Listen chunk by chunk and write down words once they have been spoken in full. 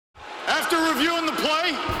After reviewing the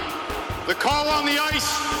play, the call on the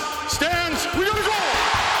ice stands. We're gonna go!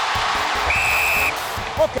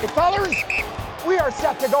 Okay, fellas, we are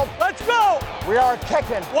set to go. Let's go! We are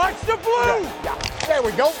kicking. Watch the blue! Yeah, there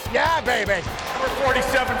we go. Yeah, baby. Number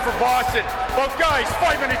 47 for Boston. Both guys,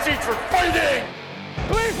 5 minutes each for fighting!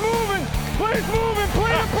 Please moving! Please moving!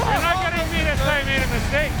 Play the play! You're not getting me to say I made a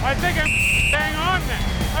mistake. I think I'm bang on then.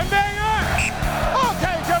 I'm bang on!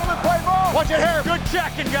 Okay, gentlemen, play ball. Watch it here. Good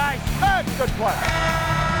checking, guys. And good play.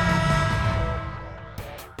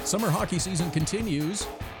 Summer hockey season continues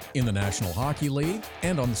in the National Hockey League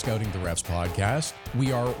and on the Scouting the Refs podcast.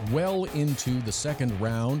 We are well into the second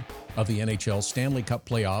round of the NHL Stanley Cup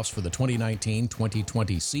playoffs for the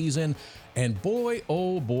 2019-2020 season. And boy,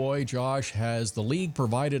 oh boy, Josh, has the league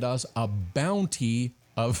provided us a bounty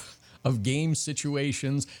of game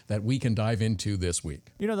situations that we can dive into this week.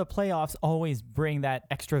 You know, the playoffs always bring that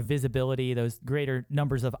extra visibility, those greater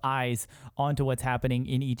numbers of eyes onto what's happening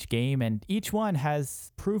in each game, and each one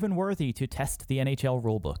has proven worthy to test the NHL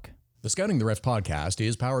rulebook. The Scouting the Refs podcast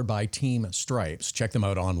is powered by Team Stripes. Check them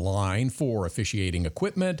out online for officiating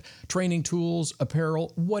equipment, training tools,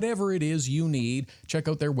 apparel, whatever it is you need. Check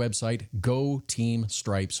out their website,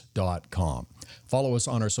 goteamstripes.com. Follow us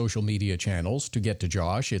on our social media channels. To get to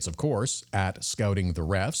Josh, it's, of course, at Scouting the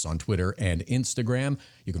Refs on Twitter and Instagram.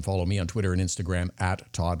 You can follow me on Twitter and Instagram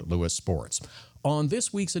at Todd Lewis Sports. On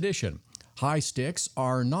this week's edition, high sticks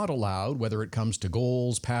are not allowed, whether it comes to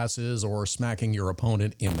goals, passes, or smacking your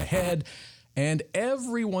opponent in the head. And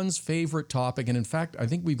everyone's favorite topic, and in fact, I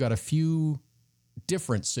think we've got a few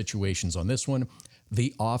different situations on this one,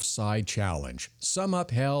 the offside challenge. Some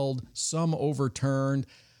upheld, some overturned.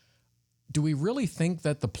 Do we really think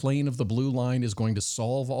that the plane of the blue line is going to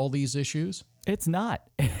solve all these issues? It's not.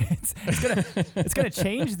 It's gonna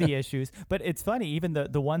change the issues. But it's funny, even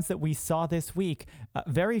the ones that we saw this week,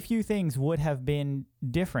 very few things would have been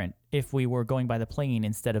different if we were going by the plane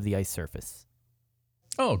instead of the ice surface.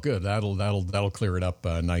 Oh, good. That'll clear it up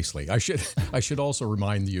nicely. I should also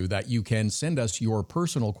remind you that you can send us your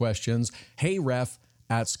personal questions. Hey, ref,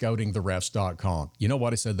 at scoutingtherefs.com. You know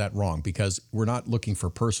what? I said that wrong because we're not looking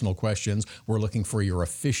for personal questions. We're looking for your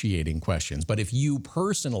officiating questions. But if you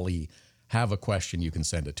personally have a question, you can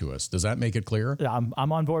send it to us. Does that make it clear?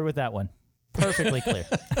 I'm on board with that one. Perfectly clear.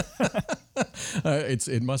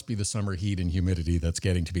 It must be the summer heat and humidity that's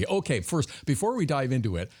getting to be. Okay, first, before we dive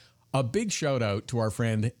into it, a big shout out to our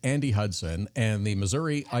friend Andy Hudson and the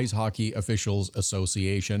Missouri Ice Hockey Officials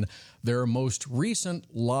Association. Their most recent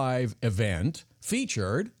live event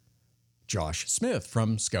featured Josh Smith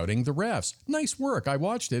from Scouting the Refs. Nice work. I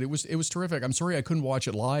watched it. It was terrific. I'm sorry I couldn't watch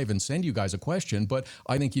it live and send you guys a question, but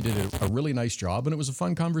I think you did a really nice job, and it was a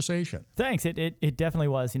fun conversation. Thanks. It definitely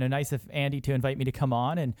was. You know, nice of Andy to invite me to come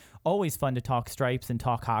on, and always fun to talk stripes and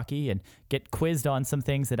talk hockey and get quizzed on some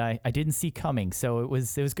things that I didn't see coming. So it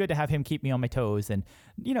was good to have him keep me on my toes, and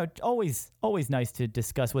you know, always nice to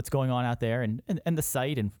discuss what's going on out there and the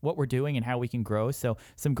site and what we're doing and how we can grow. So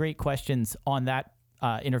some great questions on that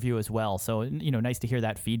interview as well. So, you know, nice to hear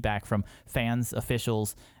that feedback from fans,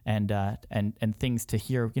 officials, and things to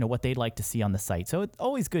hear, you know, what they'd like to see on the site. So it's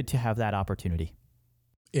always good to have that opportunity.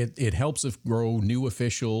 It helps grow new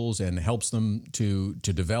officials and helps them to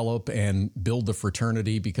develop and build the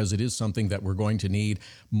fraternity, because it is something that we're going to need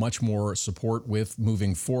much more support with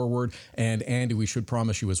moving forward. And Andy, we should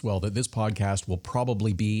promise you as well that this podcast will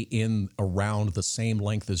probably be in around the same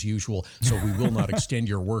length as usual, so we will not extend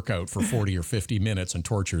your workout for 40 or 50 minutes and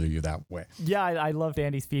torture you that way. Yeah, I loved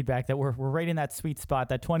Andy's feedback that we're right in that sweet spot,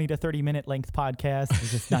 that 20 to 30 minute length podcast.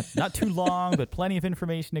 It's just not too long, but plenty of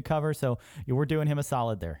information to cover. So we're doing him a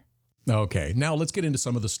solid there. Okay, now let's get into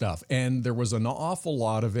some of the stuff. And there was an awful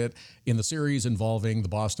lot of it in the series involving the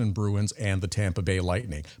Boston Bruins and the Tampa Bay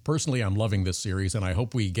Lightning. Personally, I'm loving this series, and I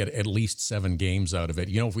hope we get at least 7 games out of it.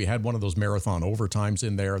 You know, if we had one of those marathon overtimes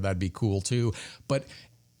in there, that'd be cool too. But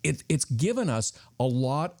it's given us a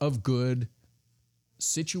lot of good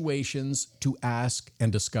situations to ask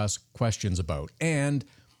and discuss questions about. And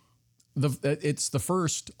it's the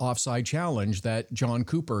first offside challenge that John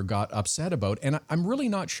Cooper got upset about, and I'm really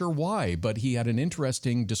not sure why, but he had an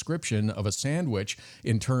interesting description of a sandwich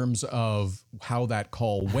in terms of how that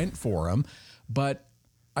call went for him. But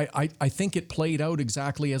I think it played out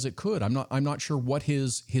exactly as it could. I'm not sure what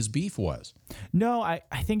his beef was. No, I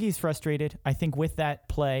think he's frustrated. I think with that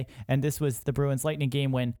play, and this was the Bruins Lightning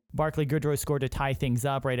game when Barclay Goodrow scored to tie things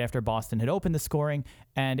up right after Boston had opened the scoring,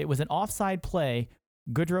 and it was an offside play.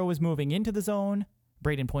 Goodrow was moving into the zone,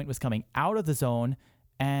 Braden Point was coming out of the zone,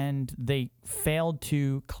 and they failed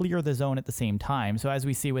to clear the zone at the same time. So as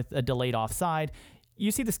we see with a delayed offside,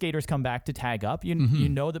 you see the skaters come back to tag up. You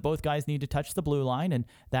know that both guys need to touch the blue line, and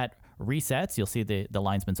that resets. You'll see the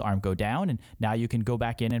linesman's arm go down, and now you can go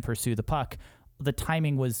back in and pursue the puck. The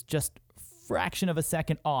timing was just fraction of a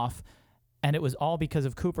second off, and it was all because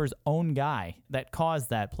of Cooper's own guy that caused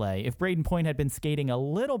that play. If Braden Point had been skating a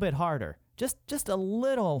little bit harder, just a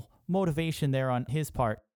little motivation there on his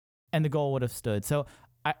part, and the goal would have stood. So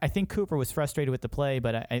I think Cooper was frustrated with the play,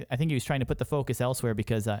 but I think he was trying to put the focus elsewhere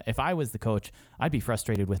because if I was the coach, I'd be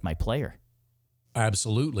frustrated with my player.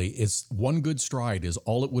 Absolutely. It's one good stride is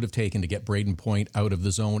all it would have taken to get Braden Point out of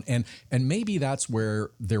the zone. And maybe that's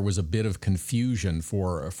where there was a bit of confusion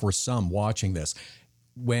for some watching this.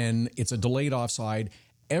 When it's a delayed offside,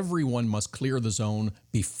 everyone must clear the zone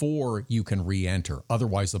before you can re-enter.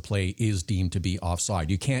 Otherwise, the play is deemed to be offside.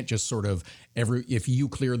 You can't just sort of, if you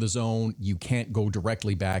clear the zone, you can't go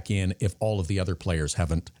directly back in if all of the other players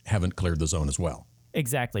haven't cleared the zone as well.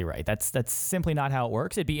 Exactly right. That's simply not how it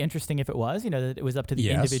works. It'd be interesting if it was, that it was up to the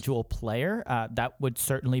individual player. That would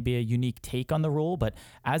certainly be a unique take on the rule. But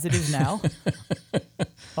as it is now,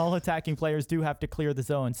 all attacking players do have to clear the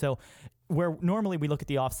zone. So where normally we look at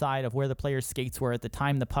the offside of where the player's skates were at the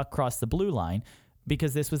time the puck crossed the blue line,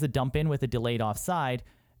 because this was a dump in with a delayed offside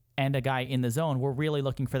and a guy in the zone, we're really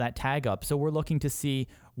looking for that tag up. So we're looking to see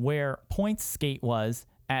where Point's skate was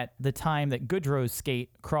at the time that Goodrow's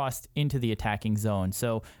skate crossed into the attacking zone.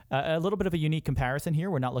 So a little bit of a unique comparison here.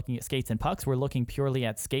 We're not looking at skates and pucks. We're looking purely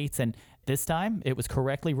at skates. And this time it was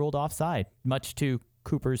correctly ruled offside, much to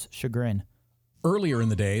Cooper's chagrin. Earlier in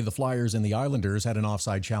the day, the Flyers and the Islanders had an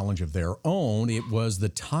offside challenge of their own. It was the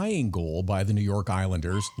tying goal by the New York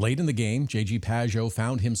Islanders. Late in the game, J.G. Pageau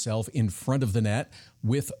found himself in front of the net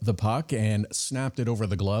with the puck and snapped it over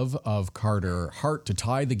the glove of Carter Hart to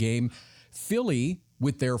tie the game. Philly,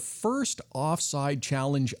 with their first offside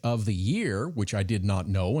challenge of the year, which I did not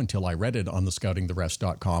know until I read it on the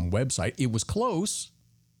scoutingtherest.com website. It was close,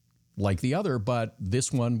 like the other, but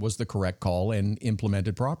this one was the correct call and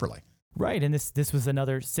implemented properly. Right, and this was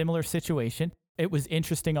another similar situation. It was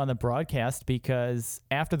interesting on the broadcast because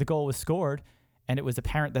after the goal was scored and it was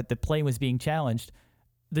apparent that the play was being challenged,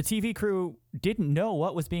 the TV crew didn't know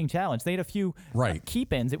what was being challenged. They had a few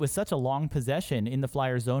keep-ins. It was such a long possession in the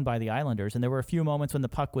Flyers zone by the Islanders, and there were a few moments when the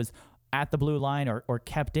puck was at the blue line or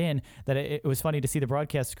kept in that it was funny to see the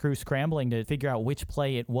broadcast crew scrambling to figure out which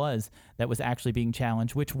play it was that was actually being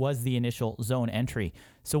challenged, which was the initial zone entry.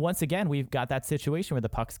 So once again, we've got that situation where the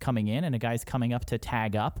puck's coming in and a guy's coming up to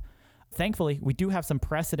tag up. Thankfully, we do have some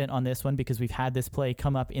precedent on this one because we've had this play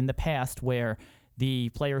come up in the past where the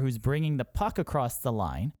player who's bringing the puck across the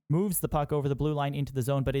line moves the puck over the blue line into the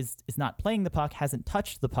zone, but is not playing the puck, hasn't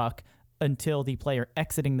touched the puck until the player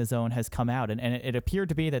exiting the zone has come out. And it appeared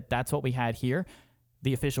to be that that's what we had here.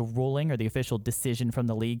 The official ruling or the official decision from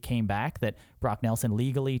the league came back that Brock Nelson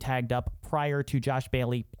legally tagged up prior to Josh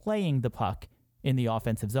Bailey playing the puck in the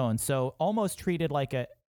offensive zone. So almost treated like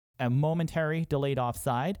a momentary delayed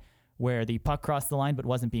offside where the puck crossed the line but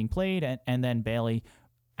wasn't being played, and then Bailey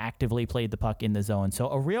actively played the puck in the zone. So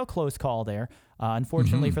a real close call there.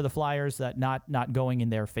 Unfortunately for the Flyers, not going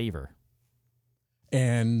in their favor.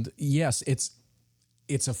 And yes,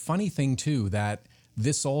 it's a funny thing too that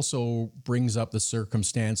this also brings up the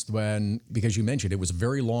circumstance because you mentioned it was a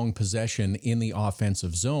very long possession in the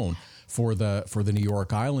offensive zone for the New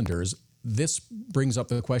York Islanders. This brings up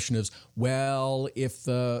the question of, well, if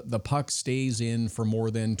the puck stays in for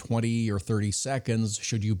more than 20 or 30 seconds,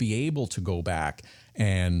 should you be able to go back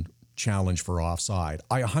and challenge for offside?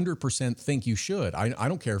 I 100% think you should. I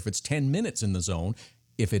don't care if it's 10 minutes in the zone.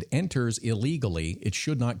 If it enters illegally, it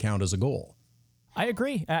should not count as a goal. I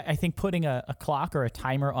agree. I think putting a clock or a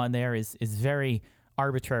timer on there is very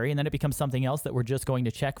arbitrary, and then it becomes something else that we're just going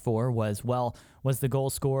to check for was the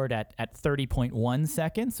goal scored at 30.1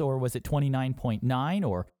 seconds, or was it 29.9,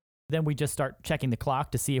 or then we just start checking the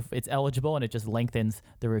clock to see if it's eligible, and it just lengthens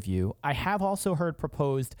the review. I have also heard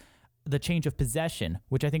proposed the change of possession,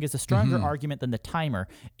 which I think is a stronger argument than the timer,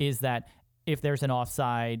 is that if there's an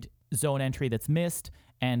offside zone entry that's missed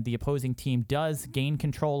and the opposing team does gain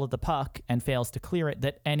control of the puck and fails to clear it,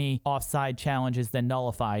 that any offside challenge is then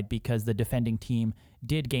nullified because the defending team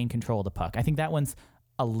did gain control of the puck. I think that one's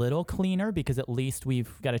a little cleaner because at least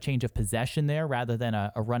we've got a change of possession there rather than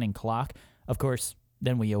a running clock. Of course,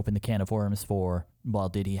 then we open the can of worms for, well,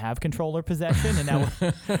 did he have control or possession? And now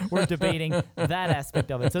we're debating that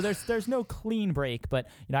aspect of it. So there's no clean break, but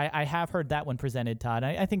I have heard that one presented, Todd.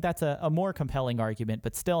 I think that's a more compelling argument,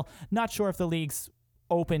 but still not sure if the league's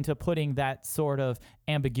open to putting that sort of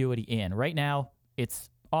ambiguity in. Right now, it's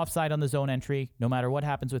offside on the zone entry. No matter what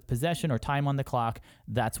happens with possession or time on the clock,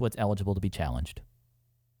 that's what's eligible to be challenged.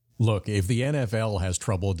 Look, if the NFL has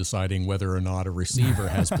trouble deciding whether or not a receiver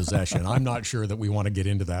has possession, I'm not sure that we want to get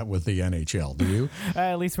into that with the NHL. Do you?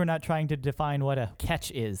 At least we're not trying to define what a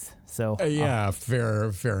catch is. So Yeah,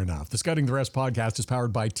 fair enough. The Scouting the Rest podcast is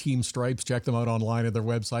powered by Team Stripes. Check them out online at their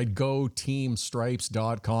website,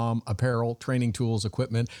 goteamstripes.com. Apparel, training tools,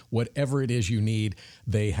 equipment, whatever it is you need,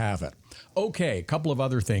 they have it. Okay, a couple of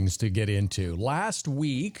other things to get into. Last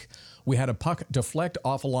week, we had a puck deflect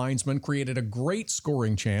off a linesman, created a great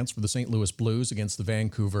scoring chance for the St. Louis Blues against the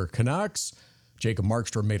Vancouver Canucks. Jacob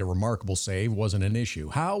Markstrom made a remarkable save, wasn't an issue.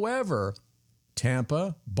 However,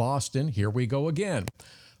 Tampa, Boston, here we go again.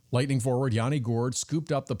 Lightning forward Yanni Gourde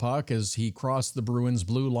scooped up the puck as he crossed the Bruins'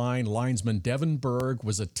 blue line. Linesman Devin Berg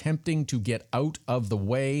was attempting to get out of the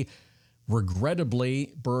way.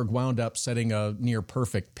 Regrettably, Berg wound up setting a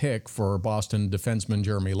near-perfect pick for Boston defenseman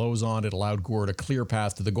Jeremy Lauzon. It allowed Gourde a clear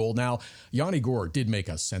path to the goal. Now, Yanni Gourde did make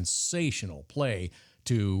a sensational play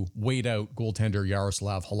to wait out goaltender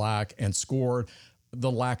Yaroslav Halak and scored.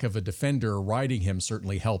 The lack of a defender riding him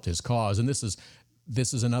certainly helped his cause. And this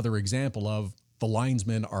is another example of the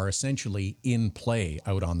linesmen are essentially in play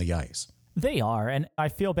out on the ice. They are, and I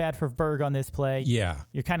feel bad for Berg on this play. Yeah.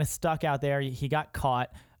 You're kind of stuck out there. He got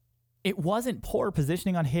caught. It wasn't poor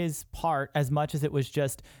positioning on his part as much as it was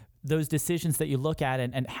just those decisions that you look at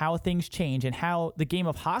and how things change and how the game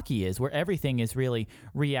of hockey is, where everything is really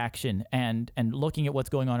reaction and looking at what's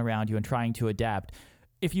going on around you and trying to adapt.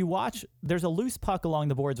 If you watch, there's a loose puck along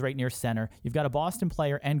the boards right near center. You've got a Boston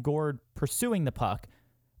player and Gourde pursuing the puck.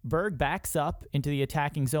 Berg backs up into the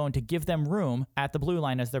attacking zone to give them room at the blue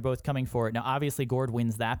line as they're both coming for it. Now, obviously, Gourde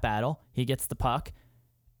wins that battle. He gets the puck.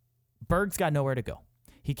 Berg's got nowhere to go.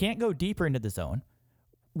 He can't go deeper into the zone.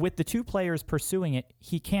 With the two players pursuing it,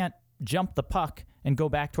 he can't jump the puck and go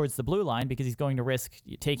back towards the blue line because he's going to risk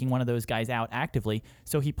taking one of those guys out actively.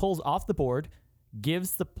 So he pulls off the board,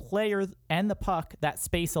 gives the player and the puck that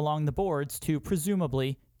space along the boards to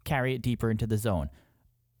presumably carry it deeper into the zone.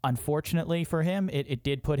 Unfortunately for him, it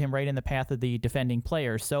did put him right in the path of the defending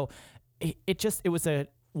player. So it was a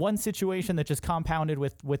one situation that just compounded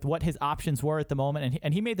with what his options were at the moment.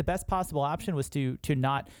 And he made the best possible option was to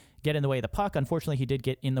not get in the way of the puck. Unfortunately, he did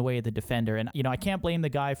get in the way of the defender. And, I can't blame the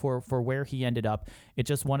guy for where he ended up. It's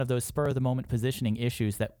just one of those spur-of-the-moment positioning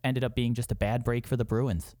issues that ended up being just a bad break for the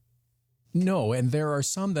Bruins. No, and there are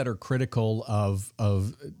some that are critical of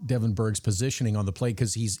Devin Berg's positioning on the play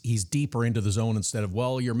because he's deeper into the zone instead of,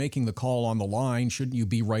 well, you're making the call on the line. Shouldn't you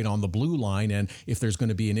be right on the blue line? And if there's going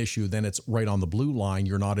to be an issue, then it's right on the blue line.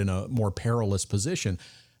 You're not in a more perilous position.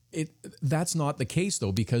 That's not the case,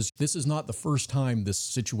 though, because this is not the first time this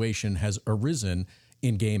situation has arisen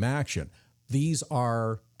in game action. These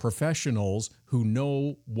are professionals who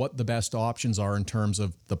know what the best options are in terms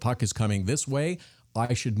of the puck is coming this way.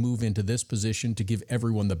 I should move into this position to give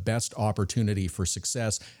everyone the best opportunity for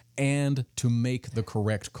success and to make the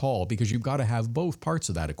correct call, because you've got to have both parts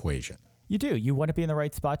of that equation. You do. You want to be in the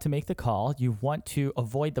right spot to make the call. You want to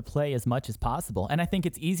avoid the play as much as possible. And I think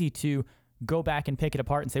it's easy to go back and pick it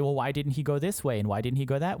apart and say, well, why didn't he go this way and why didn't he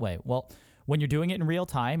go that way? Well, when you're doing it in real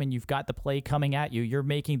time and you've got the play coming at you, you're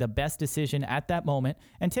making the best decision at that moment.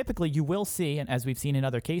 And typically you will see, and as we've seen in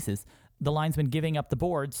other cases, the linesman giving up the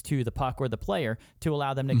boards to the puck or the player to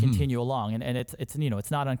allow them to continue along. And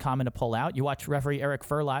it's not uncommon to pull out. You watch referee Eric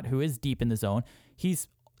Furlat, who is deep in the zone. He's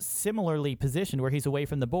similarly positioned where he's away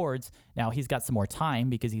from the boards. Now he's got some more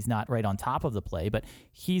time because he's not right on top of the play, but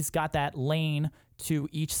he's got that lane to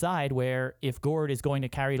each side where if Gourde is going to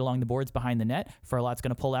carry it along the boards behind the net, Furlat's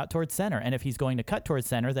going to pull out towards center. And if he's going to cut towards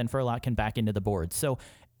center, then Furlat can back into the boards. So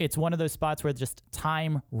it's one of those spots where just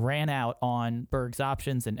time ran out on Berg's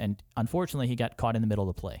options, and unfortunately he got caught in the middle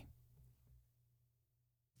of the play.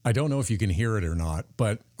 I don't know if you can hear it or not,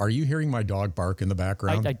 but are you hearing my dog bark in the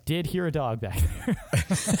background? I did hear a dog back there.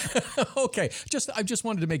 Okay. I just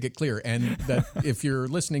wanted to make it clear, and that if you're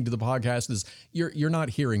listening to the podcast, you're not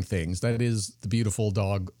hearing things. That is the beautiful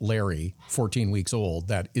dog Larry, 14 weeks old,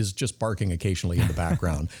 that is just barking occasionally in the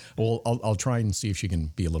background. Well, I'll try and see if she can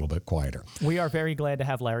be a little bit quieter. We are very glad to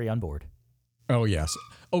have Larry on board. Oh, yes.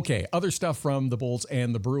 Okay. Other stuff from the Bulls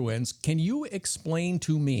and the Bruins. Can you explain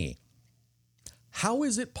to me, how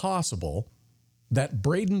is it possible that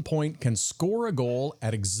Braden Point can score a goal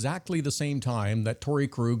at exactly the same time that Torrey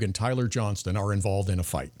Krug and Tyler Johnston are involved in a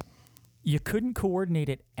fight? You couldn't coordinate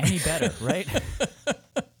it any better, right?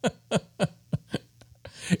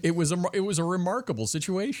 It was a remarkable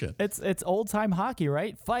situation. It's old time hockey,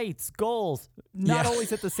 right? Fights, goals, not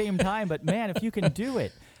always at the same time, but man, if you can do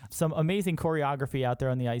it. Some amazing choreography out there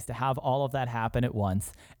on the ice to have all of that happen at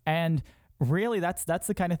once. And really, that's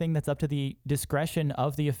the kind of thing that's up to the discretion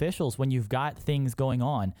of the officials when you've got things going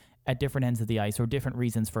on. at different ends of the ice or different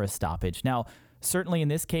reasons for a stoppage. Now, certainly in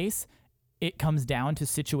this case, it comes down to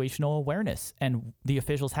situational awareness and the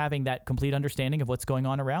officials having that complete understanding of what's going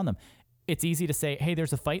on around them. It's easy to say, hey,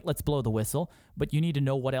 there's a fight, let's blow the whistle, but you need to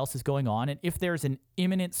know what else is going on. And if there's an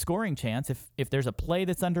imminent scoring chance, if there's a play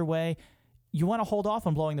that's underway, you want to hold off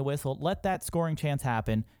on blowing the whistle, let that scoring chance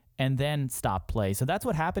happen, and then stop play. So that's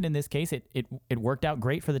what happened in this case. It worked out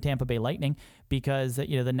great for the Tampa Bay Lightning because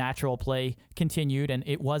the natural play continued and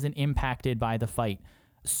it wasn't impacted by the fight.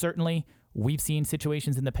 Certainly, we've seen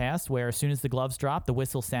situations in the past where as soon as the gloves drop, the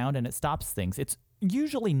whistle sound and it stops things. It's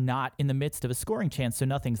usually not in the midst of a scoring chance, so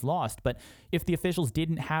nothing's lost. But if the officials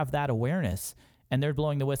didn't have that awareness and they're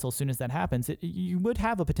blowing the whistle as soon as that happens, you would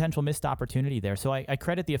have a potential missed opportunity there. So I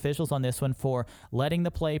credit the officials on this one for letting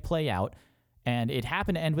the play out. And it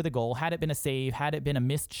happened to end with a goal. Had it been a save, had it been a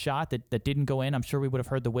missed shot that didn't go in, I'm sure we would have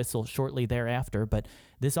heard the whistle shortly thereafter. But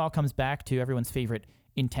this all comes back to everyone's favorite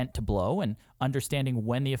intent to blow and understanding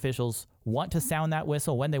when the officials want to sound that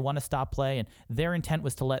whistle, when they want to stop play. And their intent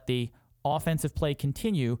was to let the offensive play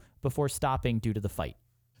continue before stopping due to the fight.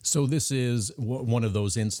 So this is one of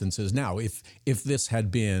those instances. Now, if this had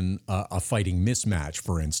been a fighting mismatch,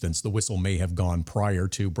 for instance, the whistle may have gone prior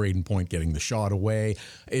to Braden Point getting the shot away.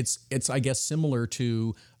 It's I guess, similar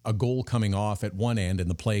to a goal coming off at one end and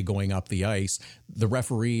the play going up the ice. The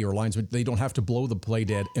referee or linesman, they don't have to blow the play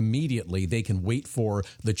dead immediately. They can wait for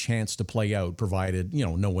the chance to play out, provided,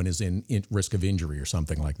 no one is in risk of injury or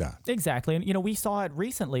something like that. Exactly. And, we saw it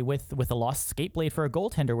recently with a lost skate blade for a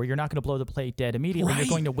goaltender where you're not going to blow the play dead immediately. Right. You're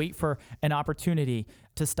going to wait for an opportunity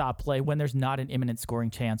to stop play when there's not an imminent scoring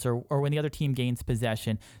chance or when the other team gains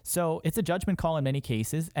possession. So it's a judgment call in many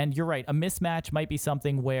cases. And you're right, a mismatch might be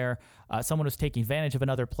something where someone was taking advantage of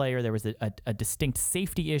another player. There was a distinct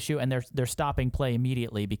safety issue and they're stopping play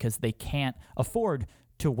immediately because they can't afford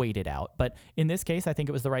to wait it out. But in this case, I think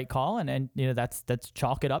it was the right call. And that's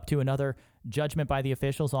chalk it up to another judgment by the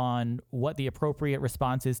officials on what the appropriate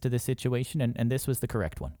response is to this situation. And this was the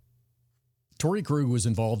correct one. Torey Krug was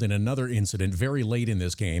involved in another incident very late in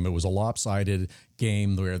this game. It was a lopsided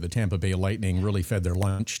game where the Tampa Bay Lightning really fed their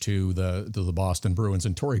lunch to the Boston Bruins.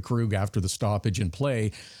 And Torey Krug, after the stoppage in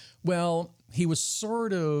play, well, he was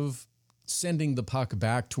sort of sending the puck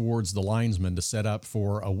back towards the linesman to set up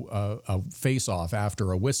for a face-off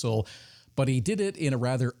after a whistle. But he did it in a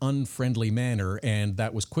rather unfriendly manner, and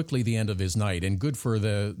that was quickly the end of his night. And good for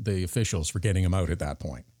the officials for getting him out at that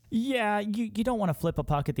point. Yeah, you don't want to flip a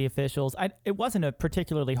puck at the officials. It wasn't a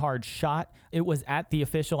particularly hard shot. It was at the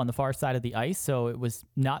official on the far side of the ice, so it was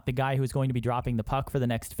not the guy who was going to be dropping the puck for the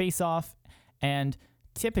next face-off. And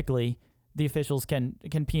typically, the officials can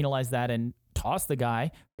penalize that and toss the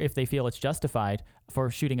guy if they feel it's justified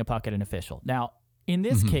for shooting a puck at an official. Now, in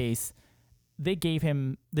this case, they gave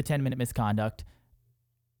him the 10-minute misconduct.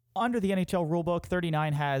 Under the NHL rulebook,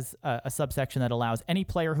 39 has a subsection that allows any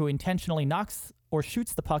player who intentionally knocks or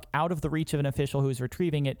shoots the puck out of the reach of an official who's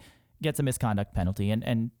retrieving it gets a misconduct penalty.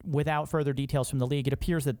 And without further details from the league, it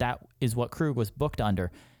appears that is what Krug was booked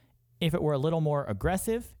under. If it were a little more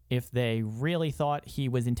aggressive, if they really thought he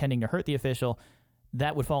was intending to hurt the official,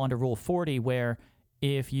 that would fall under Rule 40, where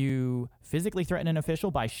if you physically threaten an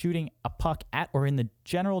official by shooting a puck at or in the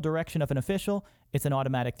general direction of an official, it's an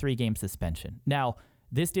automatic 3-game suspension. Now,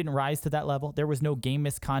 this didn't rise to that level. There was no game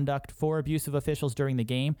misconduct for abusive officials during the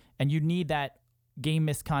game, and you need that game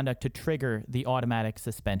misconduct to trigger the automatic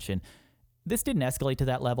suspension. This didn't escalate to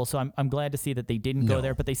that level, so I'm glad to see that they didn't go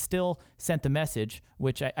there, but they still sent the message,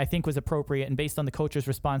 which I think was appropriate. And based on the coach's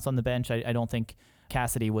response on the bench, I don't think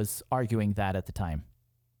Cassidy was arguing that at the time.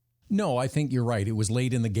 No, I think you're right. It was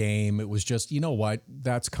late in the game. It was just, you know what,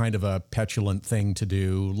 that's kind of a petulant thing to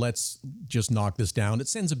do. Let's just knock this down. It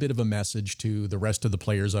sends a bit of a message to the rest of the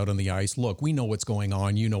players out on the ice. Look, we know what's going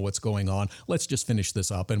on. You know what's going on. Let's just finish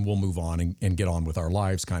this up and we'll move on and get on with our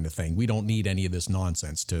lives kind of thing. We don't need any of this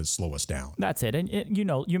nonsense to slow us down. That's it. And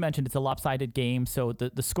you mentioned it's a lopsided game, so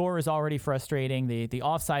the score is already frustrating. The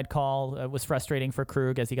offside call was frustrating for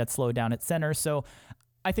Krug as he got slowed down at center. So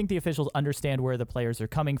I think the officials understand where the players are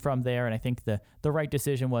coming from there, and I think the right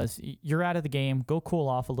decision was you're out of the game, go cool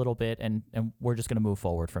off a little bit, and we're just going to move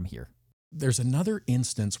forward from here. There's another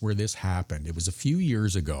instance where this happened. It was a few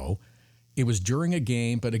years ago. It was during a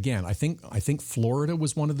game, but again, I think Florida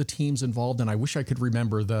was one of the teams involved, and I wish I could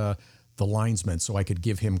remember the linesman so I could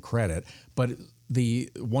give him credit. But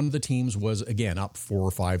one of the teams was, again, up 4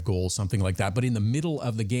 or 5 goals, something like that. But in the middle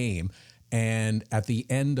of the game, and at the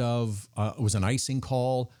end of, it was an icing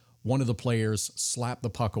call, one of the players slapped the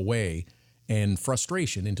puck away in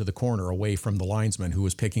frustration into the corner away from the linesman who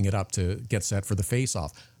was picking it up to get set for the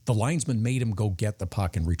faceoff. the linesman made him go get the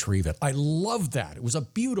puck and retrieve it. I loved that. It was a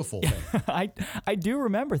beautiful thing. I do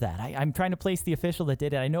remember that. I'm trying to place the official that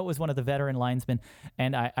did it. I know it was one of the veteran linesmen,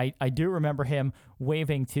 and I do remember him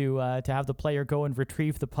waving to have the player go and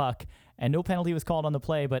retrieve the puck. And no penalty was called on the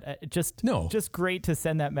play, but just great to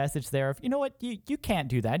send that message there of, you know what, you can't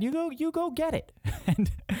do that. You go get it.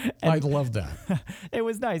 and I love that. It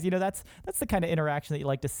was nice. That's the kind of interaction that you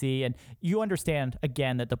like to see. And you understand,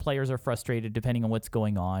 again, that the players are frustrated depending on what's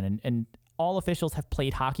going on. And all officials have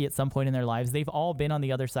played hockey at some point in their lives. They've all been on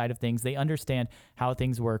the other side of things. They understand how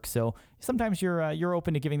things work. So sometimes you're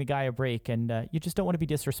open to giving the guy a break, and you just don't want to be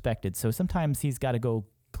disrespected. So sometimes he's got to go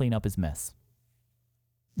clean up his mess.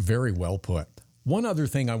 Very well put. One other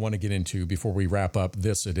thing I want to get into before we wrap up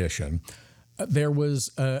this edition. There was,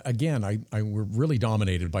 again, we're really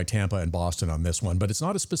dominated by Tampa and Boston on this one, but it's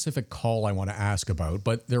not a specific call I want to ask about.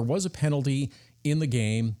 But there was a penalty in the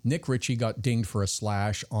game. Nick Ritchie got dinged for a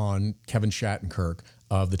slash on Kevin Shattenkirk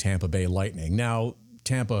of the Tampa Bay Lightning. Now,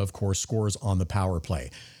 Tampa, of course, scores on the power play.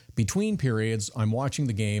 Between periods, I'm watching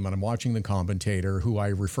the game and I'm watching the commentator, who I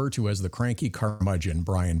refer to as the cranky curmudgeon,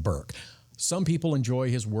 Brian Burke. Some people enjoy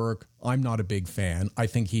his work. I'm not a big fan. I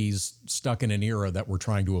think he's stuck in an era that we're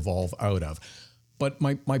trying to evolve out of. But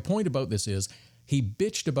my point about this is he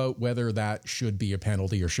bitched about whether that should be a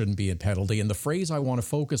penalty or shouldn't be a penalty. And the phrase I want to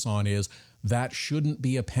focus on is that shouldn't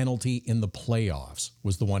be a penalty in the playoffs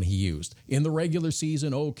was the one he used. In the regular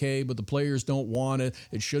season, okay, but the players don't want it.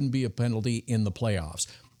 It shouldn't be a penalty in the playoffs.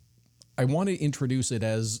 I want to introduce it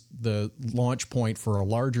as the launch point for a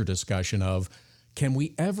larger discussion of, can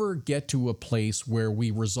we ever get to a place where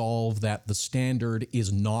we resolve that the standard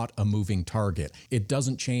is not a moving target? It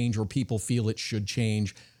doesn't change, or people feel it should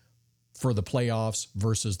change for the playoffs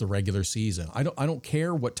versus the regular season. I don't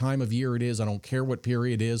care what time of year it is. I don't care what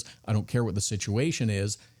period it is. I don't care what the situation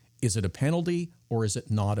is. Is it a penalty or is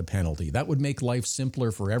it not a penalty? That would make life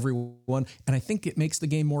simpler for everyone, and I think it makes the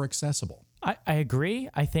game more accessible. I agree.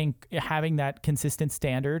 I think having that consistent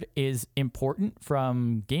standard is important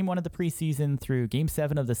from game 1 of the preseason through game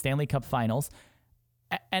 7 of the Stanley Cup Finals.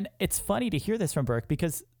 And it's funny to hear this from Burke,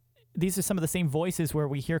 because these are some of the same voices where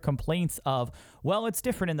we hear complaints of, well, it's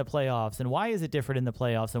different in the playoffs, and why is it different in the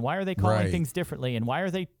playoffs, and why are they calling things differently, and why are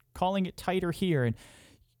they calling it tighter here? And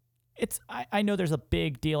I know there's a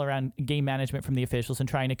big deal around game management from the officials and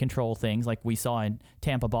trying to control things, like we saw in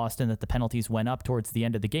Tampa, Boston, that the penalties went up towards the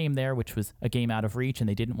end of the game there, which was a game out of reach, and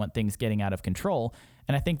they didn't want things getting out of control.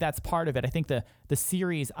 And I think that's part of it. I think the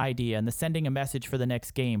series idea and the sending a message for the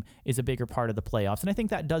next game is a bigger part of the playoffs. And I think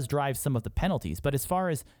that does drive some of the penalties. But as far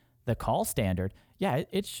as the call standard, yeah,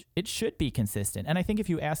 it should be consistent. And I think if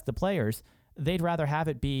you ask the players, they'd rather have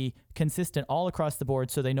it be consistent all across the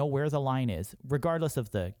board so they know where the line is, regardless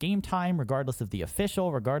of the game time, regardless of the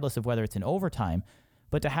official, regardless of whether it's in overtime,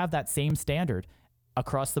 but to have that same standard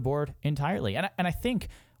across the board entirely. And I think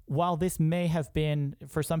while this may have been,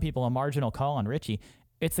 for some people, a marginal call on Ritchie,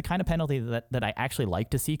 it's the kind of penalty that I actually like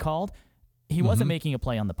to see called. He wasn't making a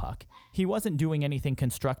play on the puck. He wasn't doing anything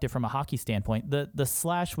constructive from a hockey standpoint. The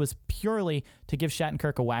slash was purely to give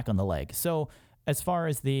Shattenkirk a whack on the leg. So as far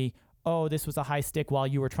as this was a high stick while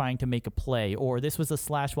you were trying to make a play, or this was a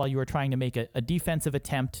slash while you were trying to make a defensive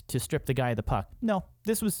attempt to strip the guy of the puck. No,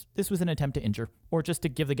 this was an attempt to injure or just to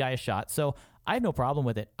give the guy a shot. So I have no problem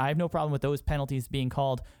with it. I have no problem with those penalties being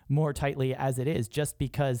called more tightly as it is, just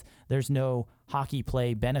because there's no hockey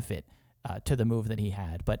play benefit to the move that he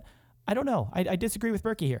had. But I don't know. I disagree with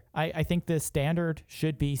Berkey here. I think the standard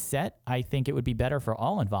should be set. I think it would be better for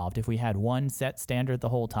all involved if we had one set standard the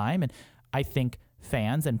whole time. And I think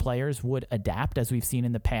fans and players would adapt, as we've seen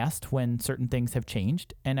in the past when certain things have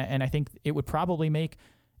changed. And I think it would probably make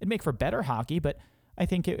for better hockey, but I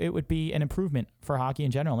think it would be an improvement for hockey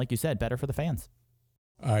in general. Like you said, better for the fans.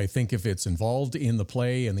 I think if it's involved in the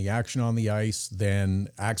play and the action on the ice, then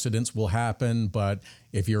accidents will happen. But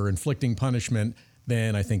if you're inflicting punishment,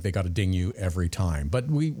 then I think they got to ding you every time. But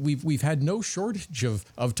we've had no shortage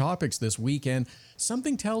of topics this week, and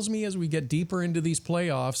something tells me as we get deeper into these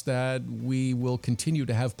playoffs that we will continue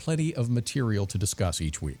to have plenty of material to discuss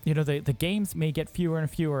each week. You know, the games may get fewer and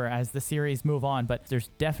fewer as the series move on, but there's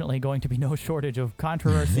definitely going to be no shortage of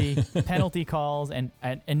controversy, penalty calls, and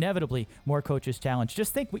inevitably more coaches' challenge.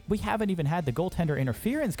 Just think, we haven't even had the goaltender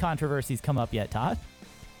interference controversies come up yet, Todd.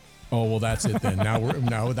 Oh, well, that's it then.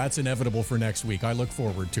 Now that's inevitable for next week. I look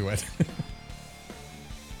forward to it.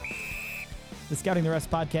 The Scouting the Refs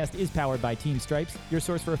podcast is powered by Team Stripes, your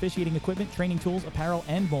source for officiating equipment, training tools, apparel,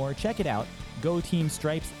 and more. Check it out.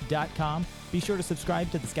 GoTeamStripes.com. Be sure to subscribe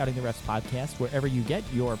to the Scouting the Refs podcast wherever you get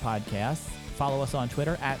your podcasts. Follow us on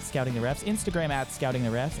Twitter @ScoutingTheRefs, Instagram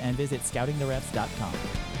 @ScoutingTheRefs, and visit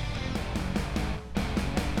ScoutingTheRefs.com.